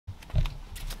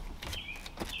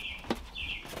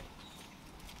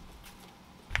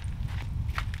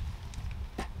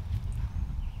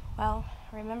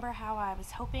remember how I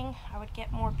was hoping I would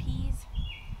get more peas?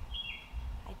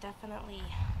 I definitely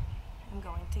am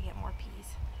going to get more peas.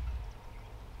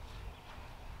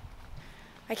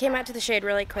 I came out to the shade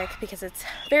really quick because it's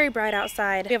very bright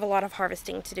outside. We have a lot of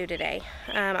harvesting to do today.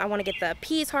 I want to get the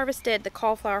peas harvested, the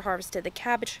cauliflower harvested, the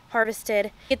cabbage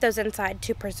harvested, get those inside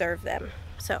to preserve them.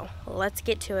 So let's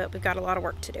get to it. We've got a lot of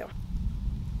work to do.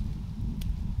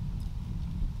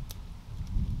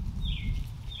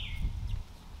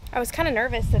 I was kind of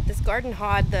nervous that this garden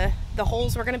hod, the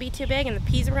holes were going to be too big and the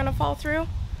peas were going to fall through.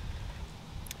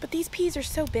 But these peas are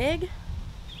so big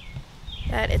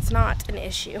that it's not an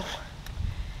issue.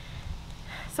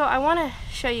 So I want to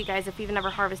show you guys, if you've never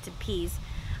harvested peas,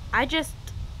 let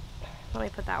me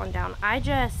put that one down. I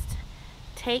just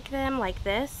take them like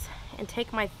this and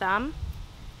take my thumb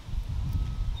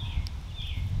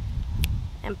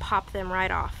and pop them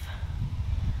right off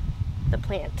the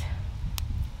plant.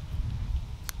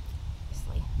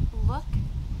 Seriously, look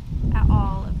at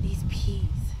all of these peas.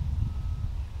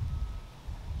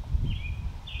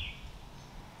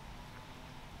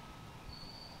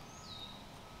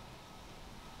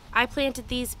 I planted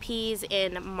these peas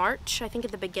in March, I think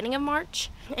at the beginning of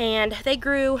March, and they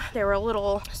grew. They were a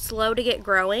little slow to get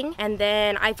growing, and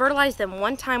then I fertilized them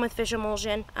one time with fish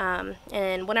emulsion,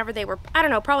 and whenever they were, I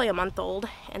don't know, probably a month old,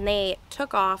 and they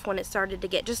took off when it started to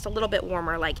get just a little bit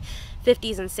warmer, like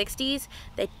 50s and 60s.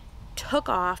 They took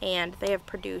off and they have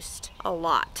produced a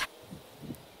lot.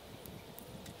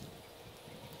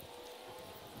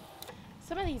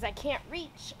 Some of these I can't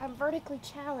reach. I'm vertically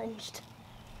challenged.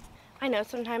 I know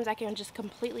sometimes I can just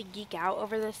completely geek out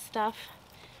over this stuff,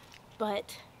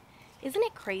 but isn't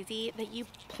it crazy that you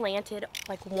planted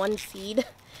like one seed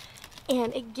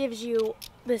and it gives you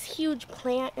this huge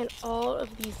plant and all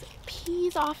of these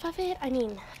peas off of it? I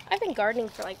mean, I've been gardening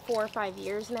for like 4 or 5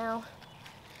 years now,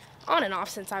 on and off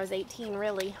since I was 18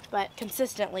 really, but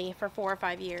consistently for 4 or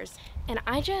 5 years. And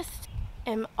I just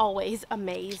am always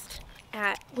amazed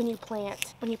at when you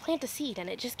plant a seed and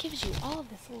it just gives you all of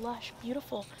this lush,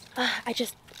 beautiful, I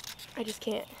just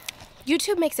can't.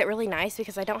 YouTube makes it really nice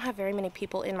because I don't have very many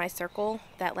people in my circle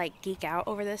that like geek out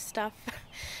over this stuff.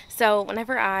 So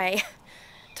whenever I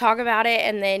talk about it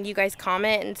and then you guys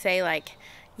comment and say like,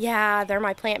 yeah, they're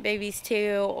my plant babies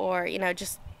too, or you know,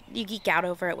 just you geek out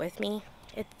over it with me,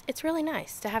 it's really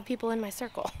nice to have people in my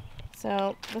circle.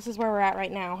 So this is where we're at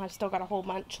right now. I've still got a whole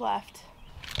bunch left.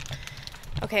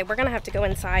 Okay, we're gonna have to go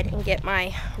inside and get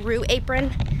my roux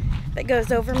apron that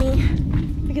goes over me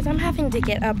because I'm having to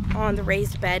get up on the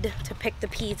raised bed to pick the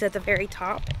peas at the very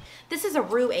top. This is a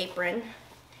roux apron,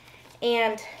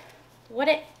 and what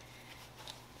it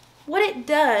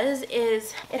does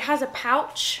is it has a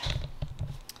pouch.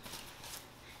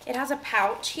 It has a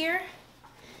pouch here,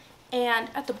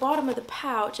 and at the bottom of the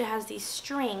pouch it has these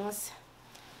strings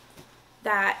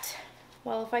that,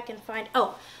 well, if I can find,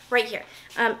 oh, right here.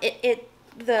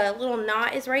 The little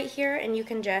knot is right here, and you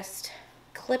can just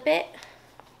clip it,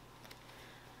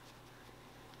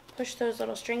 push those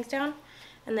little strings down,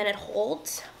 and then it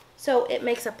holds. So it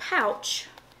makes a pouch,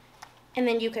 and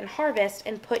then you can harvest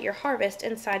and put your harvest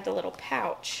inside the little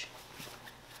pouch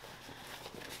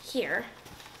here.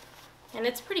 And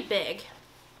it's pretty big.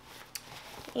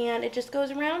 And it just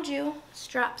goes around you,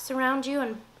 straps around you,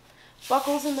 and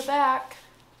buckles in the back.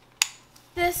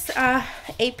 This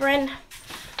apron,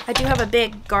 I do have a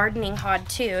big gardening hod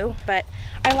too, but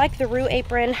I like the roux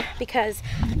apron because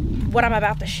what I'm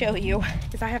about to show you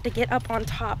is I have to get up on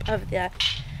top of the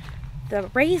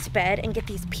raised bed and get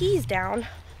these peas down,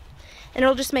 and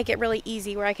it'll just make it really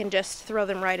easy where I can just throw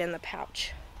them right in the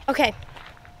pouch. Okay,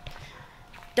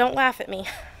 don't laugh at me.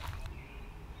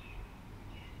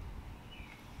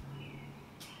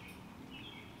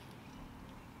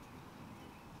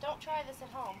 Don't try this at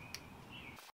home.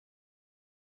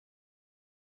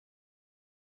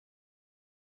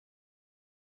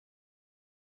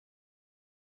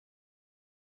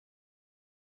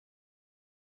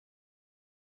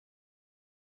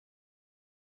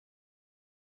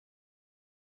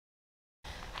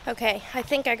 Okay, I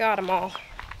think I got them all,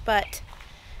 but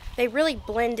they really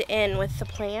blend in with the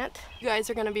plant. You guys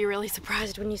are gonna be really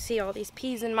surprised when you see all these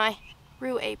peas in my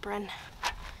roux apron.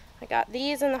 I got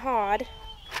these in the hod,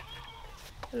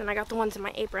 and then I got the ones in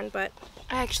my apron, but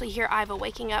I actually hear Iva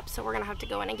waking up, so we're gonna have to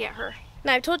go in and get her.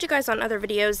 Now, I've told you guys on other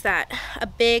videos that a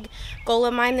big goal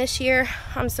of mine this year,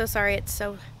 I'm so sorry it's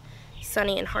so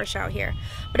sunny and harsh out here,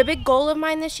 but a big goal of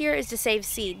mine this year is to save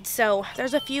seeds. So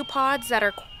there's a few pods that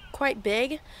are quite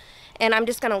big, and I'm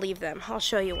just gonna leave them. I'll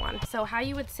show you one. So how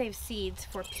you would save seeds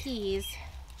for peas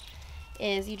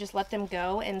is you just let them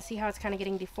go, and see how it's kind of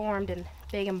getting deformed and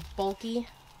big and bulky.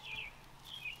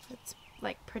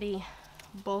 like pretty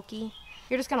bulky.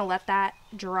 You're just gonna let that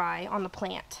dry on the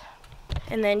plant.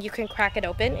 And then you can crack it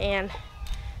open and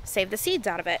save the seeds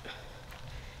out of it.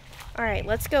 All right,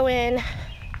 let's go in.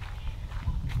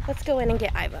 Let's go in and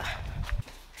get Iva.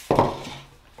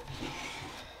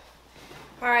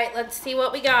 All right, let's see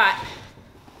what we got.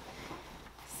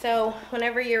 So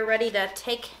whenever you're ready to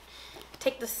take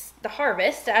the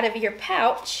harvest out of your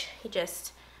pouch, you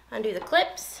just undo the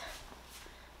clips.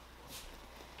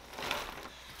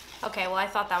 Okay, well I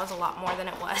thought that was a lot more than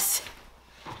it was.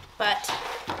 But,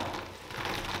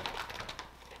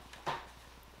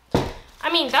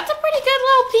 I mean, that's a pretty good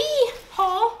little pea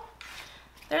haul.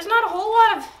 There's not a whole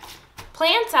lot of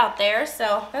plants out there,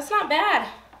 so that's not bad.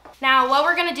 Now, what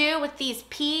we're gonna do with these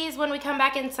peas when we come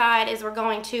back inside is we're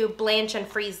going to blanch and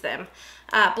freeze them.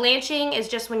 Blanching is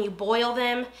just when you boil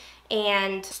them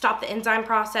and stop the enzyme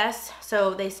process,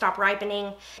 so they stop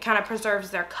ripening. It kind of preserves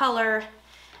their color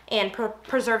and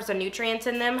preserves the nutrients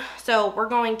in them. So we're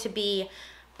going to be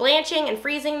blanching and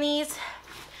freezing these.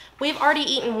 We've already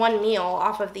eaten one meal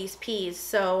off of these peas,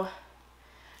 so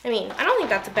I mean, I don't think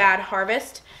that's a bad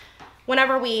harvest.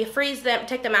 Whenever we freeze them,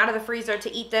 take them out of the freezer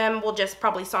to eat them, we'll just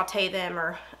probably saute them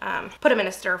or put them in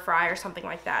a stir fry or something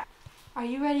like that. Are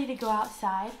you ready to go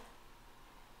outside?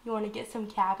 You want to get some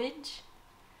cabbage?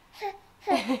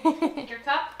 Take your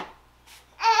cup?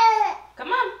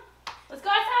 Come on, let's go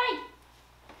outside.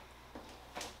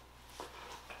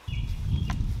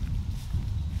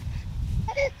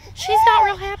 She's not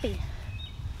real happy.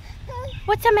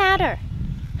 What's the matter?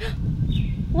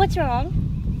 What's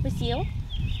wrong with you?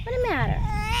 What's the matter?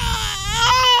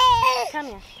 Come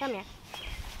here, come here.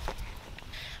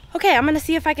 Okay, I'm gonna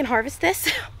see if I can harvest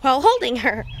this while holding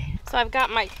her. So I've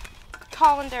got my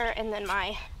colander and then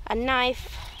a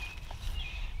knife.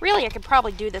 Really, I could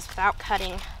probably do this without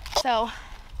cutting. So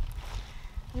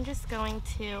I'm just going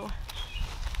to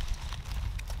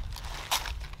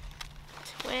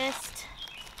twist,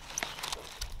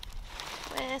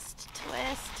 twist,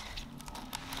 twist.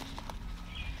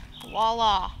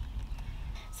 Voila.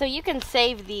 So you can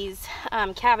save these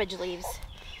cabbage leaves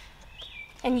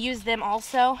and use them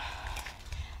also.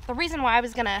 The reason why I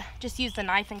was gonna just use the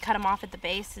knife and cut them off at the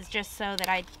base is just so that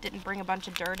I didn't bring a bunch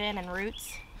of dirt in and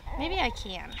roots. Maybe I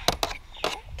can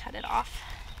cut it off.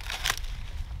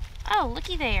 Oh,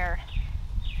 looky there.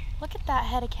 Look at that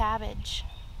head of cabbage.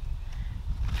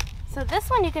 So this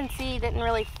one you can see didn't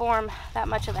really form that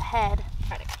much of a head.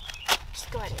 Try to just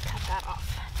go ahead and cut that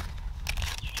off.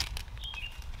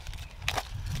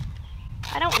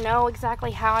 I don't know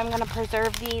exactly how I'm going to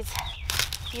preserve these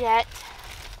yet.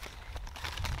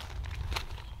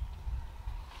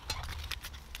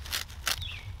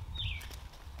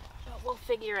 But we'll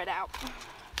figure it out.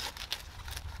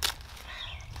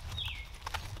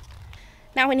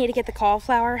 Now we need to get the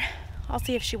cauliflower. I'll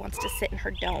see if she wants to sit in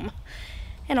her dome.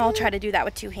 And I'll try to do that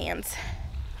with 2 hands.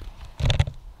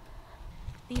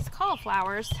 These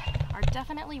cauliflowers are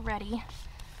definitely ready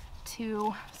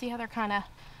to see how they're kind of.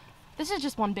 This is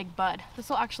just one big bud. This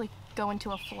will actually go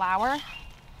into a flower.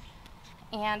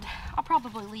 And I'll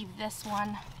probably leave this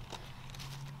one,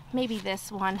 maybe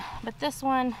this one, but this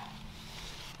one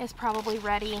is probably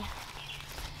ready.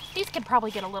 These could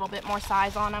probably get a little bit more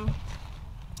size on them.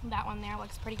 That one there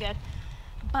looks pretty good.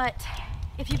 But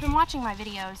if you've been watching my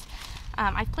videos,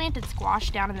 I've planted squash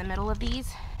down in the middle of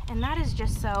these, and that is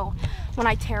just so when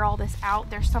I tear all this out,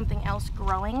 there's something else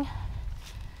growing.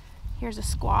 Here's a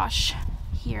squash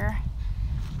here.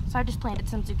 So I just planted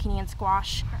some zucchini and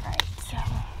squash. All right, so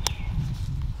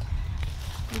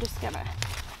I'm just gonna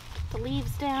put the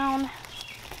leaves down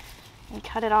and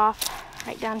cut it off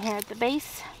right down here at the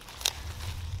base.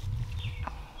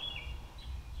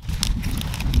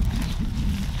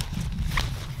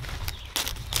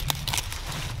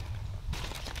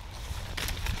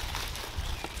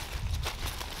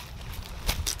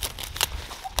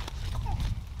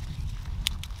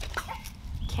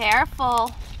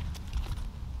 Careful.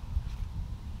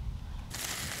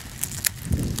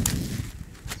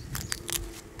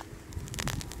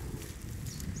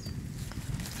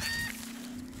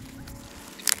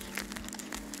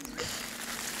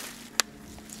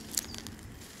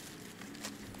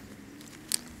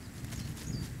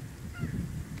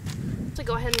 So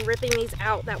go ahead and ripping these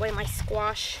out, that way my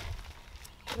squash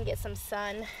can get some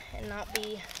sun and not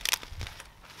be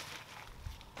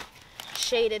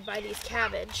shaded by these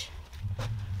cabbage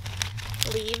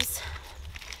leaves.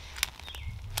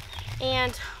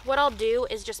 And what I'll do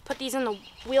is just put these in the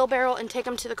wheelbarrow and take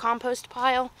them to the compost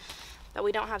pile that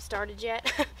we don't have started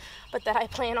yet, but that I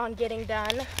plan on getting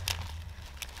done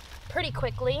pretty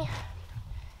quickly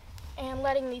and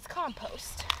letting these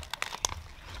compost.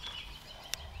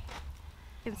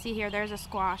 You can see here, there's a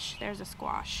squash, there's a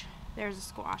squash, there's a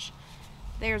squash,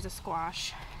 there's a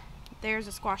squash, there's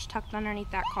a squash tucked underneath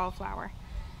that cauliflower.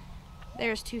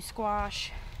 There's 2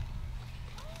 squash,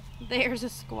 there's a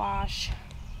squash.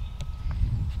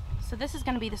 So this is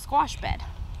going to be the squash bed.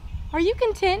 Are you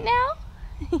content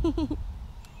now?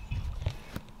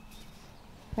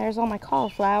 There's all my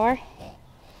cauliflower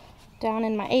down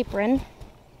in my apron.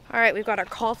 All right, we've got our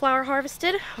cauliflower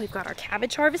harvested, we've got our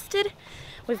cabbage harvested,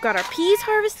 we've got our peas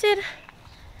harvested.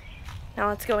 Now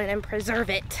let's go in and preserve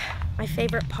it. My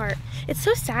favorite part. It's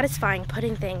so satisfying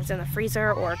putting things in the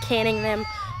freezer or canning them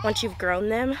once you've grown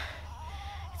them.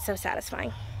 It's so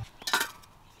satisfying.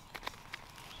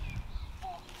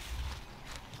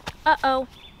 Uh-oh.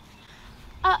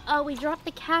 Uh-oh, we dropped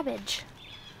the cabbage.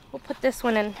 We'll put this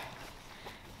one in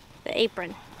the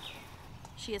apron.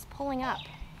 She is pulling up.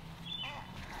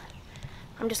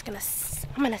 I'm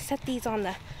gonna set these on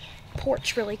the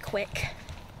porch really quick.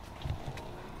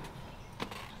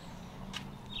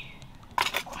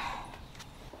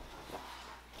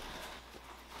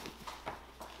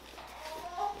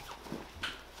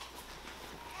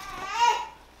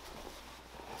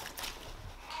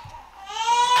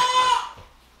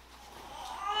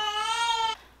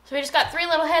 So we just got 3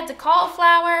 little heads of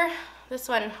cauliflower. This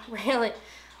one really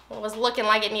was looking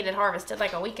like it needed harvested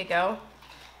like a week ago.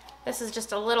 This is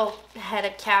just a little head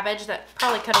of cabbage that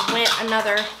probably could have went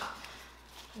another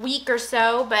week or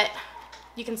so, but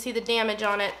you can see the damage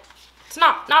on it. It's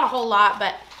not a whole lot,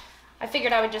 but I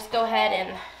figured I would just go ahead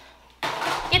and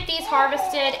get these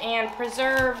harvested and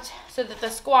preserved so that the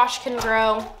squash can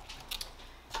grow,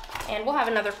 and we'll have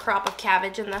another crop of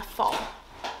cabbage in the fall.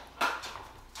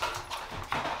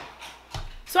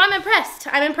 So I'm impressed.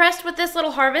 I'm impressed with this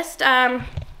little harvest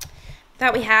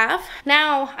that we have.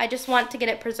 Now I just want to get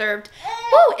it preserved.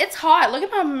 Woo, it's hot. Look at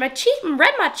how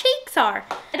red my cheeks are.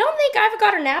 I don't think I've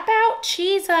got her nap out.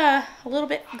 She's a little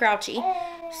bit grouchy.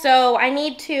 So I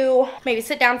need to maybe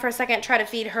sit down for a second, try to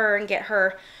feed her and get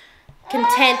her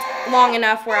content long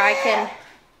enough where I can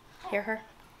hear her.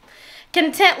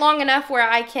 Content long enough where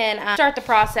I can start the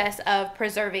process of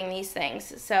preserving these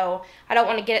things. So I don't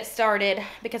want to get it started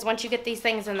because once you get these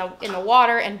things in the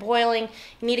water and boiling,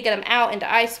 you need to get them out into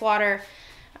ice water.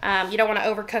 You don't want to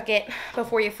overcook it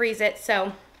before you freeze it,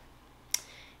 so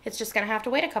it's just gonna have to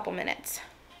wait a couple minutes.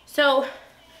 So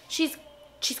she's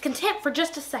content for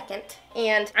just a second,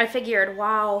 and I figured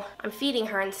while I'm feeding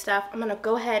her and stuff, I'm gonna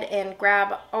go ahead and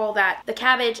grab all that, the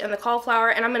cabbage and the cauliflower,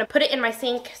 and I'm gonna put it in my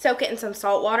sink, soak it in some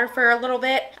salt water for a little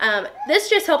bit. This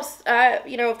just helps,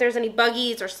 you know, if there's any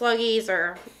buggies or sluggies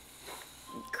or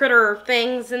critter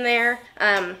things in there,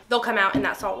 they'll come out in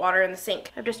that salt water in the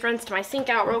sink. I've just rinsed my sink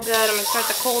out real good. I'm gonna start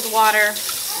the cold water.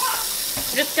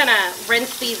 I'm just gonna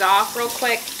rinse these off real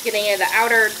quick, getting the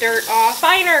outer dirt off.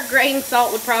 Finer grain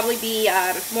salt would probably be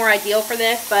more ideal for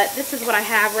this, but this is what I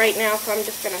have right now, so I'm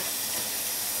just gonna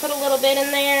put a little bit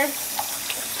in there.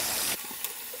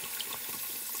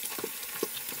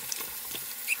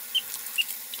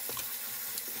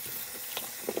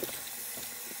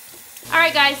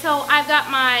 Alright guys, so I've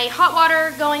got my hot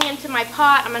water going into my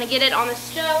pot. I'm going to get it on the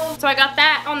stove. So I got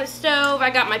that on the stove. I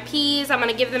got my peas. I'm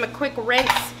going to give them a quick rinse.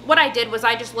 What I did was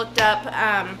I just looked up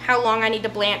how long I need to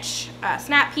blanch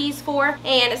snap peas for.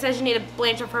 And it says you need to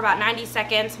blanch them for about 90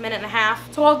 seconds, minute and a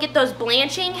half. So I'll get those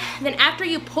blanching. Then after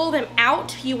you pull them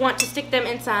out, you want to stick them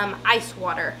in some ice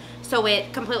water so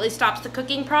it completely stops the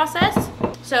cooking process.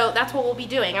 So that's what we'll be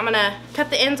doing. I'm going to cut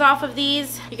the ends off of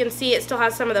these. You can see it still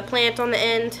has some of the plant on the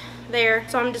end there.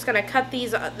 So I'm just gonna cut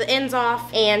these the ends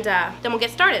off, and then we'll get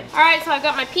started. All right, so I've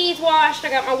got my peas washed, I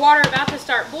got my water about to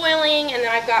start boiling, and then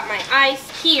I've got my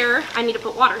ice here. I need to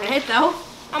put water in it though.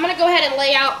 I'm gonna go ahead and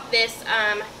lay out this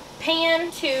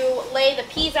pan to lay the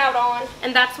peas out on,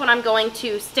 and that's what I'm going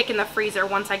to stick in the freezer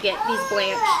once I get these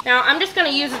blanched. Now I'm just gonna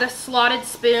use the slotted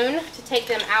spoon to take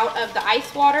them out of the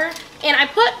ice water, and I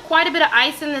put quite a bit of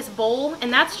ice in this bowl,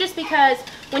 and that's just because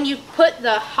when you put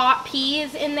the hot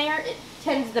peas in there, it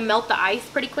tends to melt the ice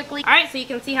pretty quickly. All right, so you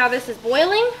can see how this is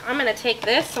boiling. I'm gonna take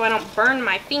this so I don't burn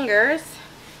my fingers.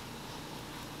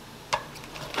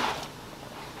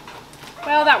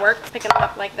 Well, that works, picking them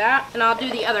up like that. And I'll do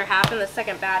the other half in the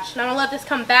second batch. And I'm gonna let this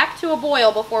come back to a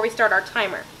boil before we start our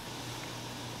timer.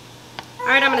 All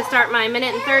right, I'm gonna start my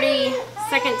minute and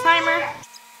 30-second timer.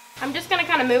 I'm just gonna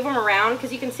kind of move them around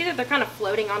because you can see that they're kind of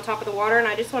floating on top of the water, and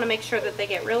I just wanna make sure that they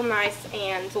get real nice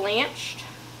and blanched.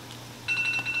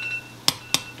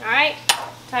 Alright,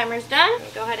 timer's done.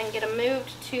 Go ahead and get them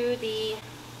moved to the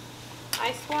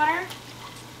ice water.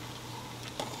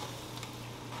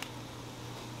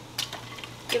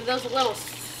 Give those a little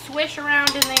swish around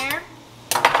in there.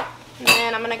 And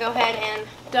then I'm gonna go ahead and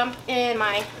dump in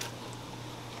my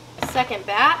second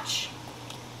batch.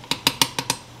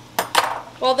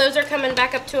 While those are coming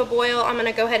back up to a boil, I'm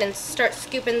gonna go ahead and start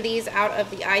scooping these out of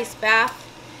the ice bath.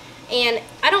 And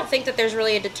I don't think that there's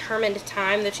really a determined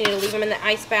time that you need to leave them in the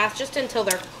ice bath, just until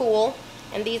they're cool.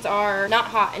 And these are not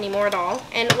hot anymore at all.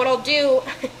 And what I'll do,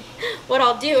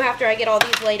 after I get all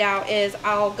these laid out is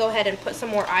I'll go ahead and put some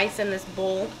more ice in this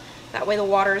bowl. That way the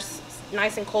water's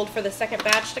nice and cold for the second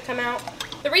batch to come out.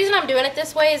 The reason I'm doing it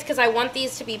this way is because I want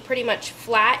these to be pretty much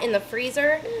flat in the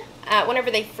freezer whenever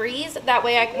they freeze. That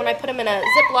way when I put them in a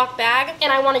Ziploc bag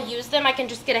and I want to use them, I can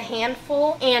just get a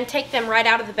handful and take them right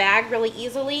out of the bag really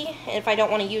easily if I don't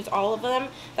want to use all of them.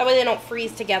 That way they don't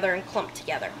freeze together and clump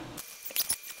together.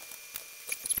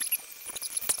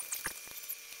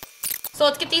 So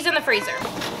let's get these in the freezer.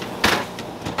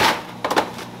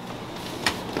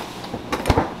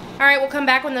 Alright, we'll come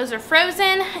back when those are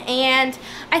frozen, and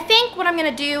I think what I'm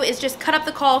going to do is just cut up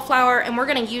the cauliflower, and we're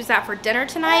going to use that for dinner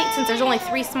tonight since there's only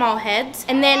 3 small heads.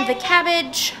 And then the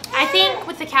cabbage, I think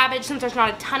with the cabbage, since there's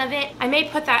not a ton of it, I may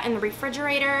put that in the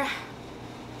refrigerator.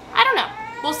 I don't know.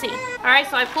 We'll see. Alright,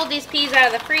 so I pulled these peas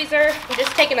out of the freezer. I'm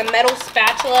just taking a metal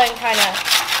spatula and kind of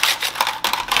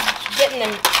getting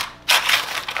them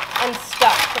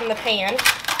unstuck from the pan.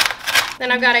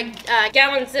 Then I've got a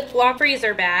gallon Ziploc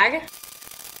freezer bag.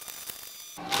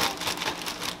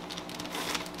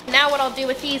 Now what I'll do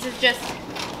with these is just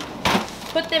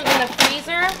put them in the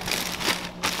freezer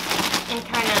and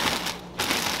kind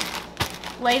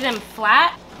of lay them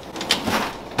flat.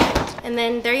 And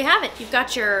then there you have it. You've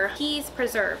got your peas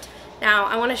preserved. Now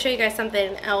I want to show you guys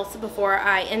something else before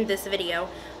I end this video.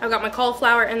 I've got my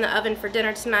cauliflower in the oven for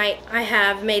dinner tonight. I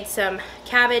have made some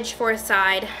cabbage for a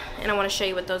side, and I want to show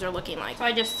you what those are looking like. So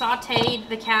I just sauteed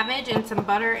the cabbage in some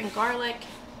butter and garlic.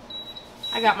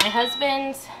 I got my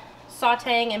husband's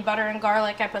sauteing in butter and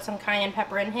garlic. I put some cayenne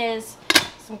pepper in his,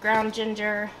 some ground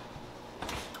ginger,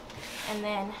 and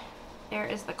then there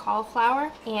is the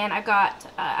cauliflower. And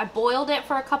I boiled it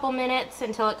for a couple minutes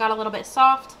until it got a little bit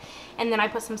soft, and then I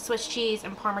put some Swiss cheese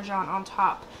and Parmesan on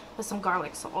top with some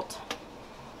garlic salt.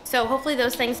 So hopefully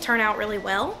those things turn out really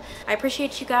well. I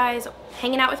appreciate you guys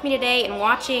hanging out with me today and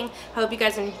watching. I hope you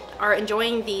guys are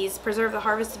enjoying these Preserve the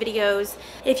Harvest videos.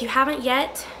 If you haven't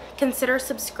yet, consider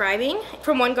subscribing.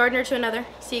 From one gardener to another.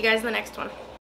 See you guys in the next one.